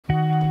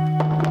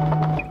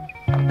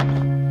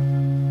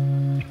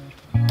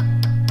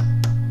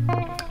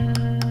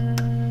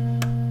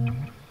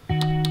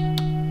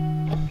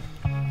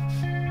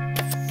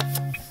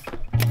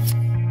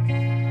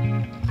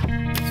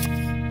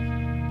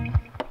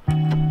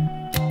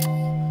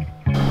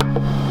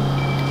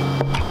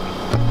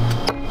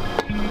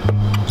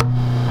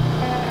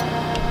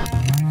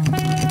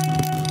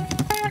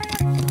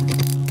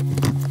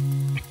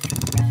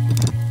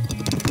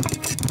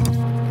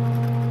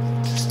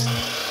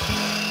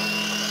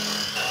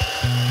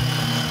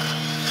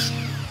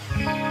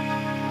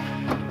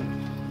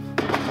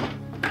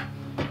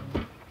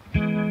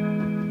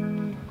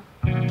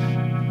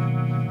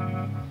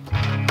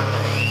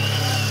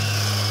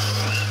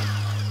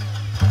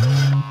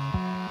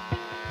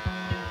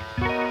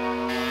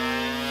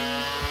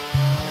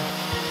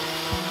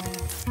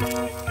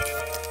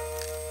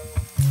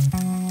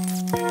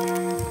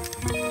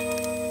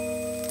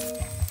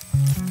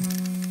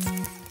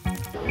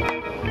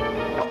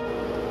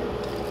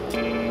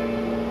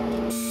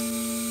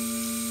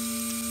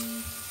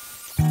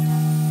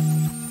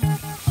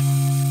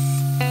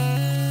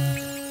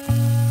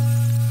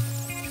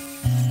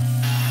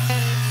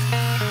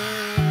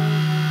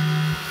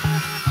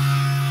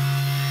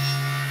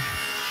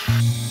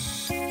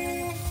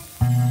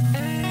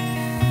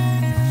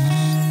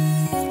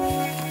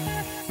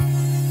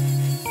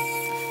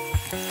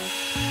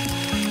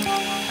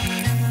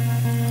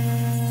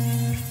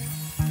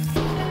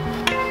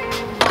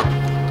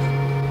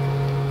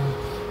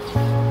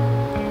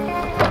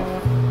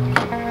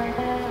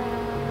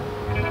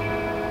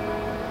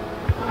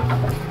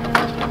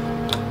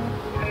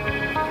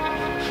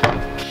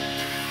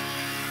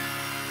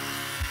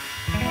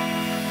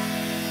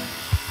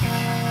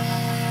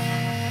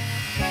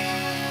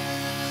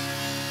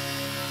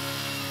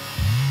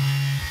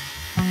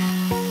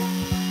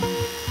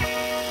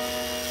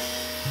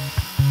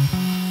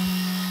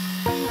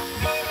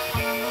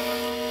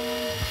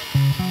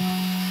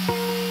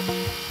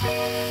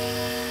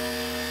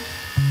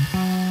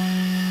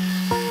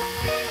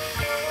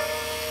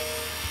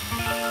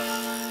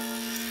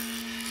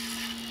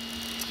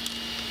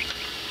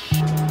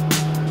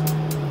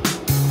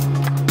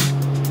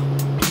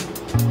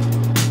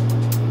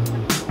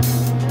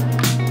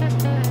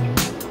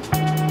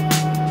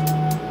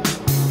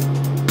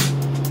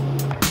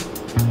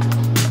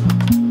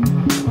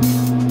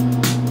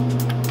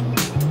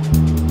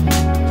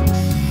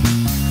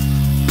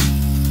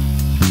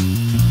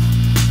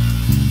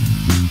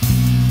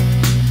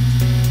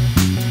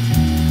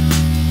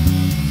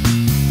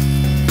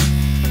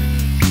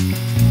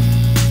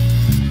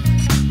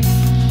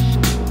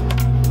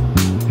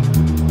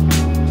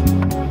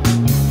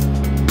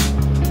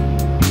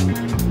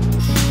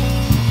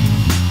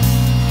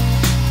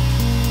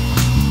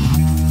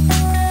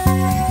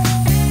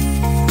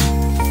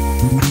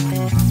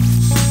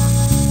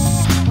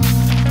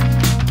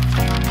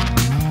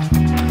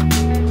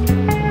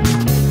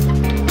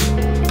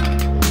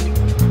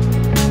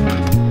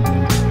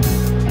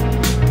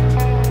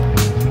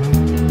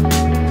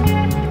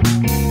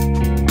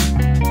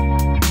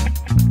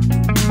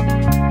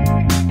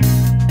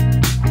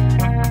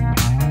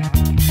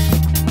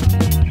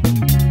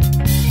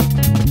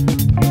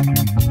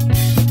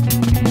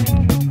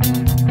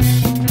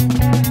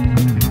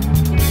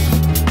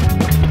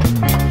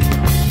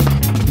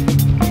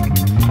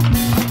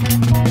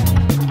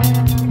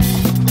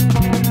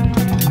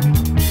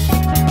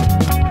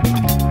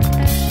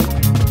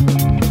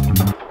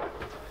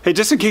Hey,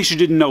 just in case you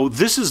didn't know,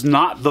 this is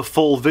not the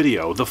full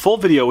video. The full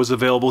video is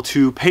available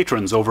to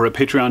patrons over at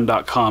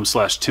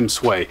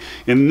patreon.com/timsway.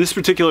 In this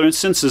particular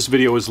instance, this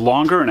video is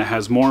longer and it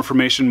has more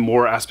information,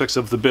 more aspects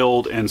of the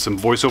build, and some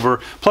voiceover.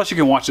 Plus, you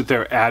can watch it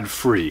there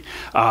ad-free.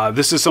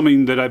 This is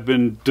something that I've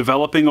been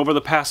developing over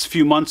the past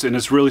few months, and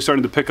it's really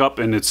starting to pick up,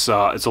 and it's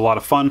a lot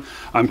of fun.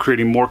 I'm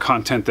creating more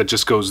content that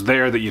just goes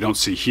there that you don't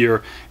see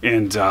here,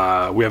 and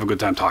we have a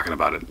good time talking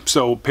about it.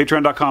 So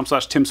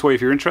patreon.com/timsway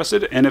if you're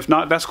interested, and if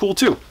not, that's cool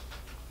too.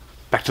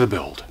 Back to the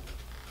build.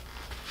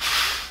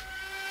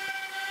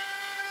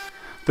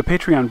 The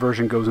Patreon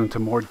version goes into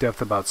more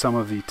depth about some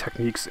of the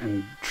techniques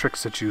and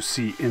tricks that you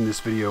see in this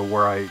video,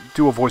 where I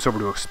do a voiceover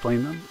to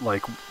explain them,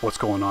 like what's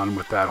going on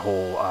with that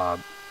whole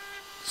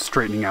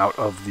straightening out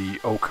of the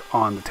oak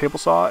on the table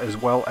saw, as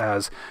well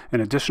as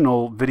an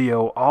additional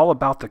video all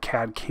about the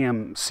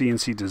CAD/CAM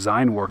CNC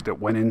design work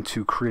that went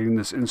into creating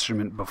this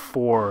instrument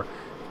before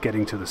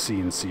getting to the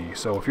CNC.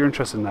 So if you're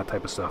interested in that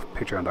type of stuff,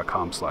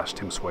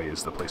 patreon.com/timsway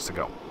is the place to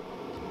go.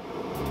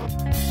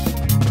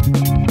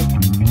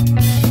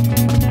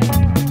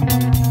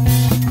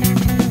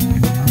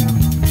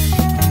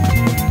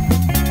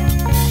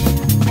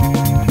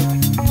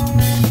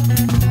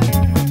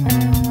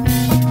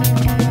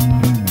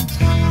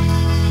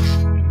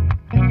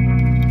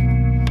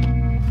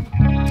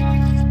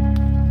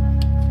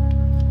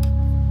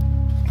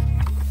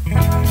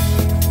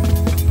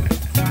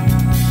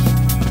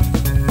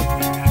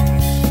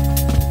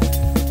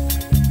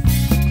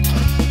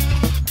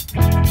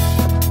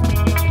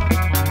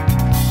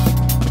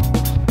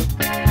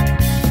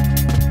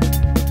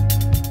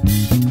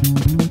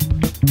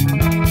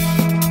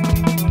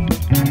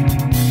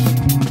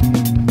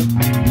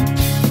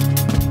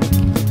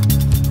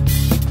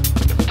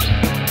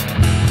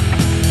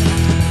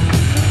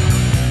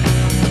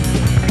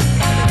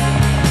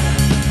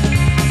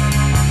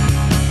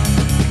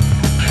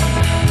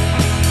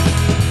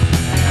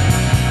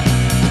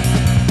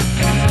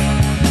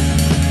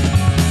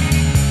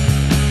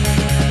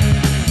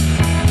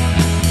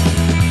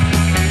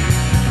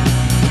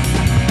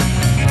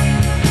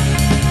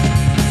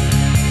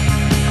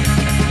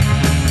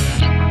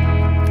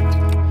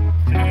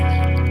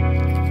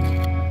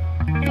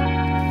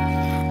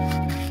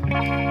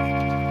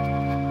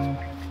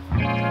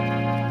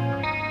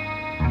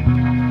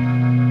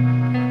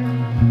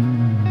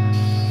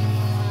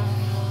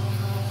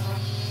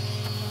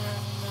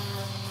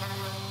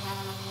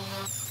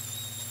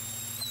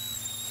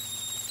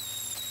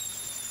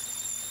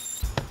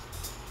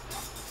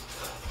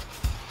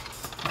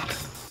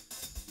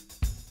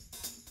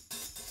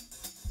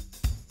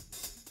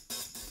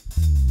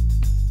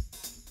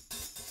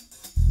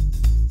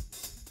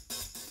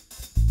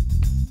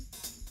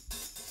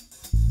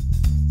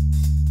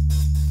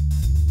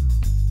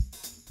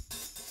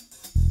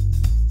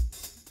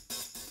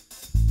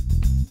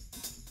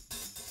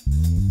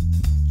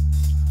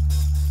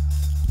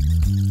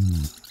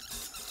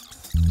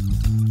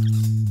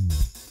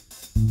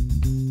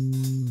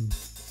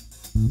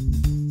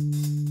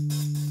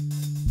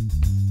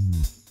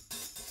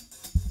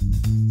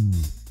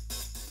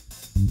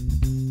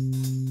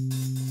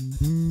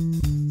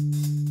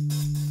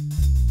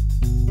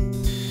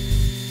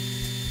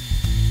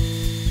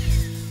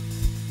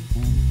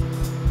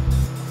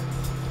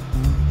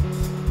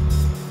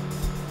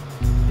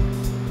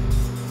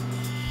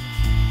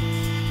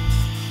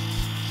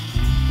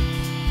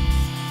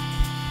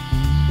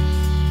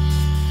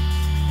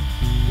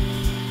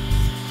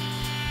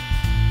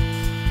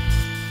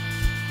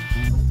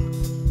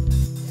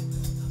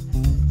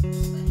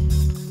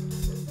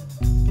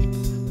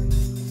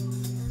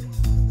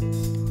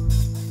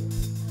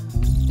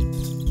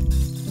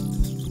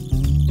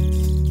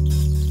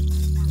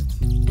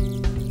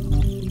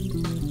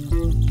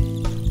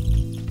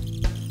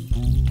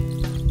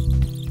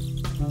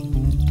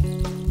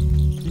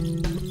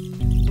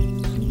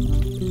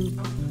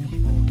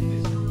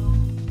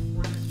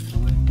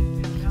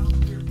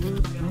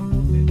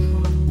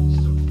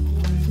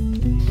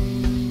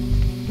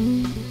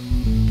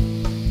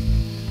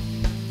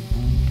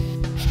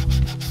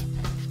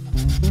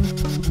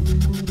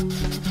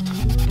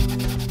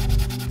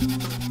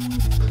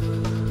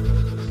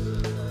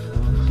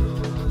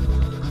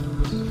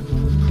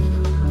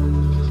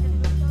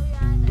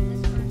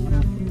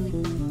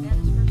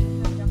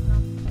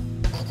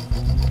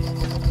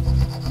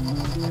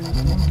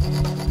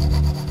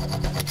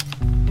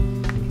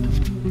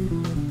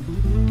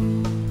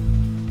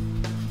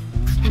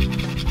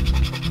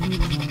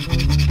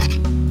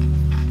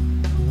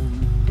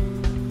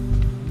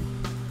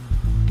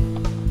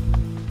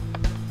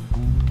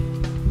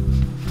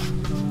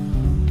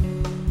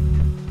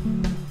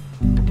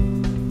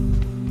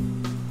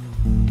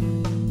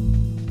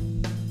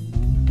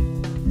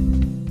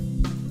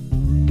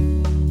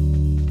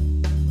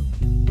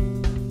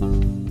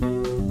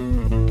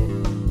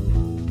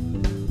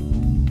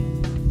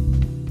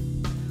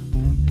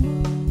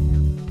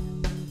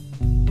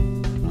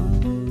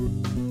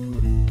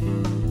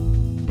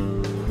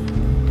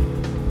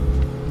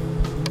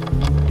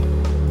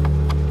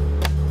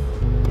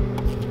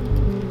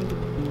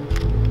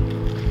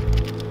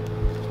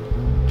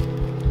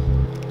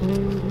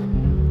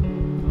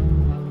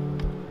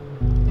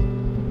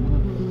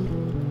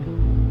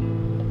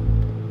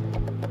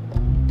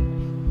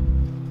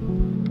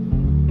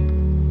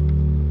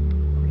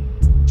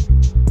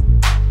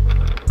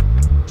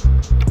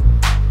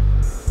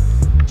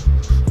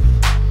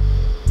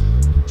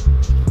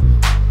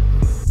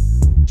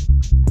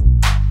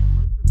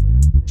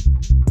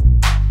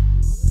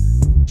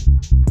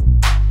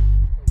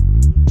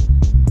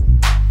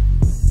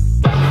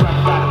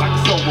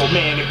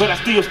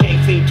 still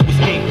can't seem to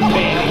escape the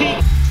pain.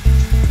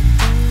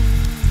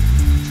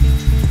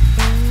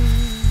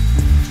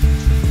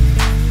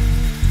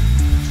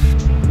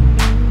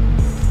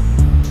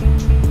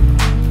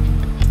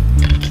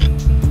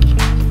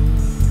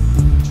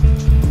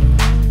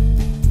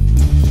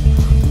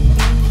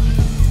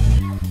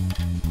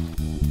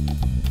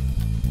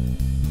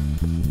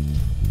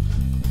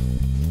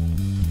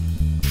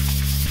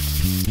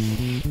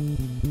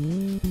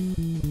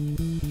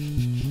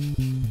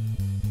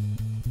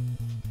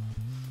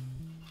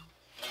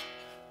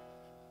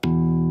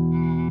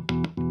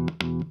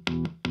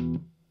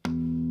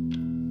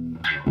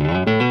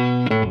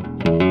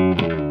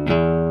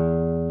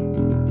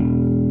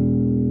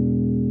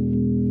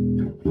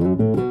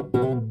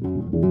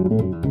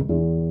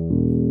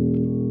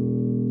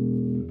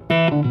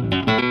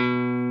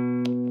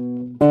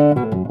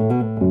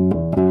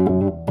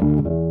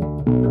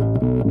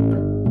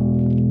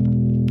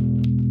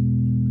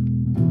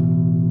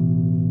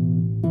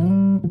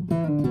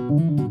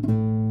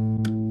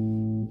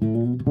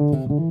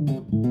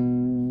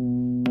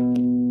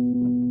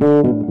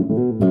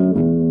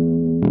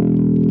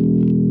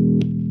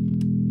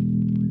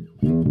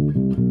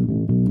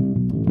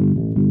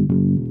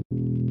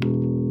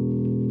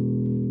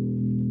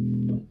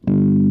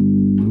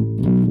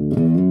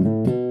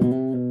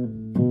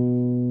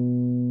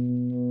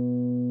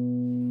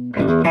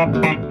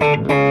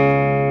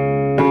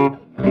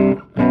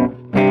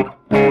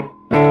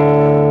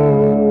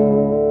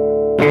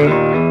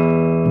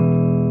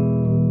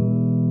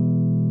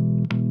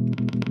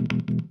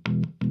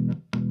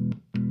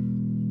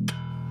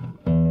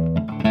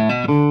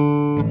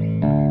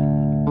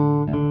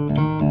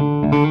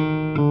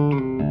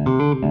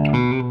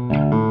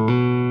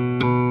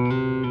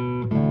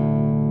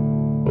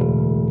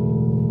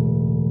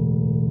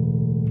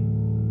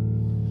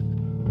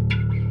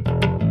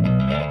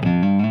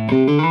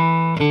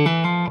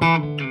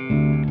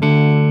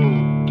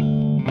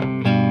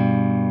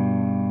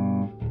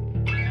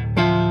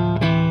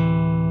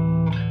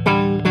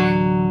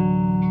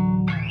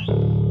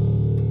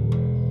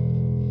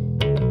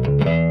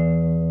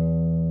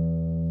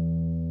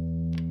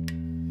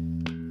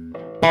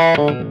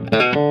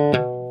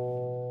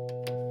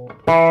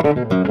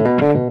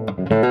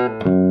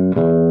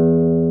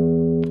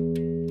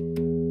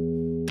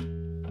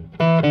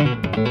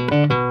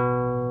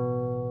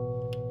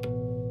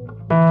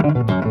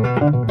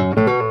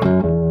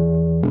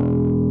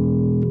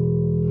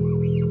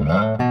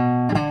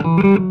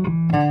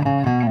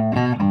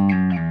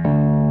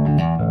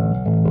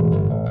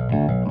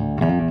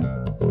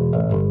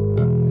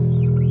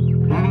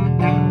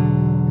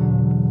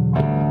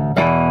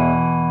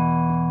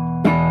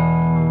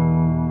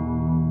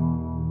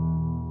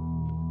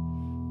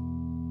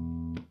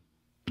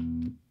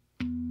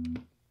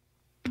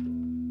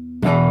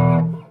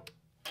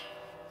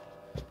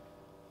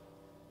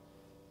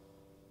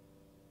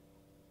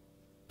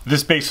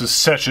 This bass was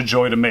such a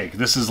joy to make.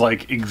 This is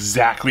like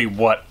exactly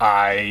what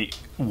I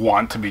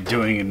want to be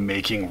doing and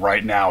making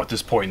right now at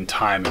this point in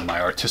time in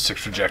my artistic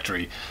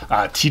trajectory.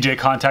 TJ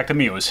contacted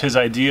me. It was his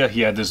idea.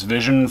 He had this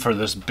vision for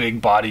this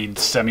big-bodied,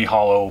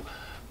 semi-hollow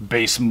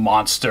bass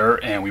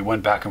monster, and we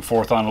went back and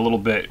forth on it a little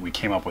bit. We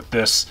came up with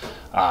this.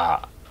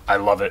 I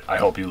love it. I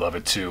hope you love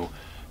it too.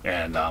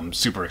 And I'm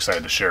super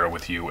excited to share it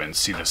with you and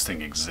see this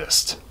thing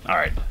exist. All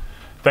right.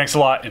 Thanks a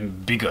lot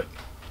and be good.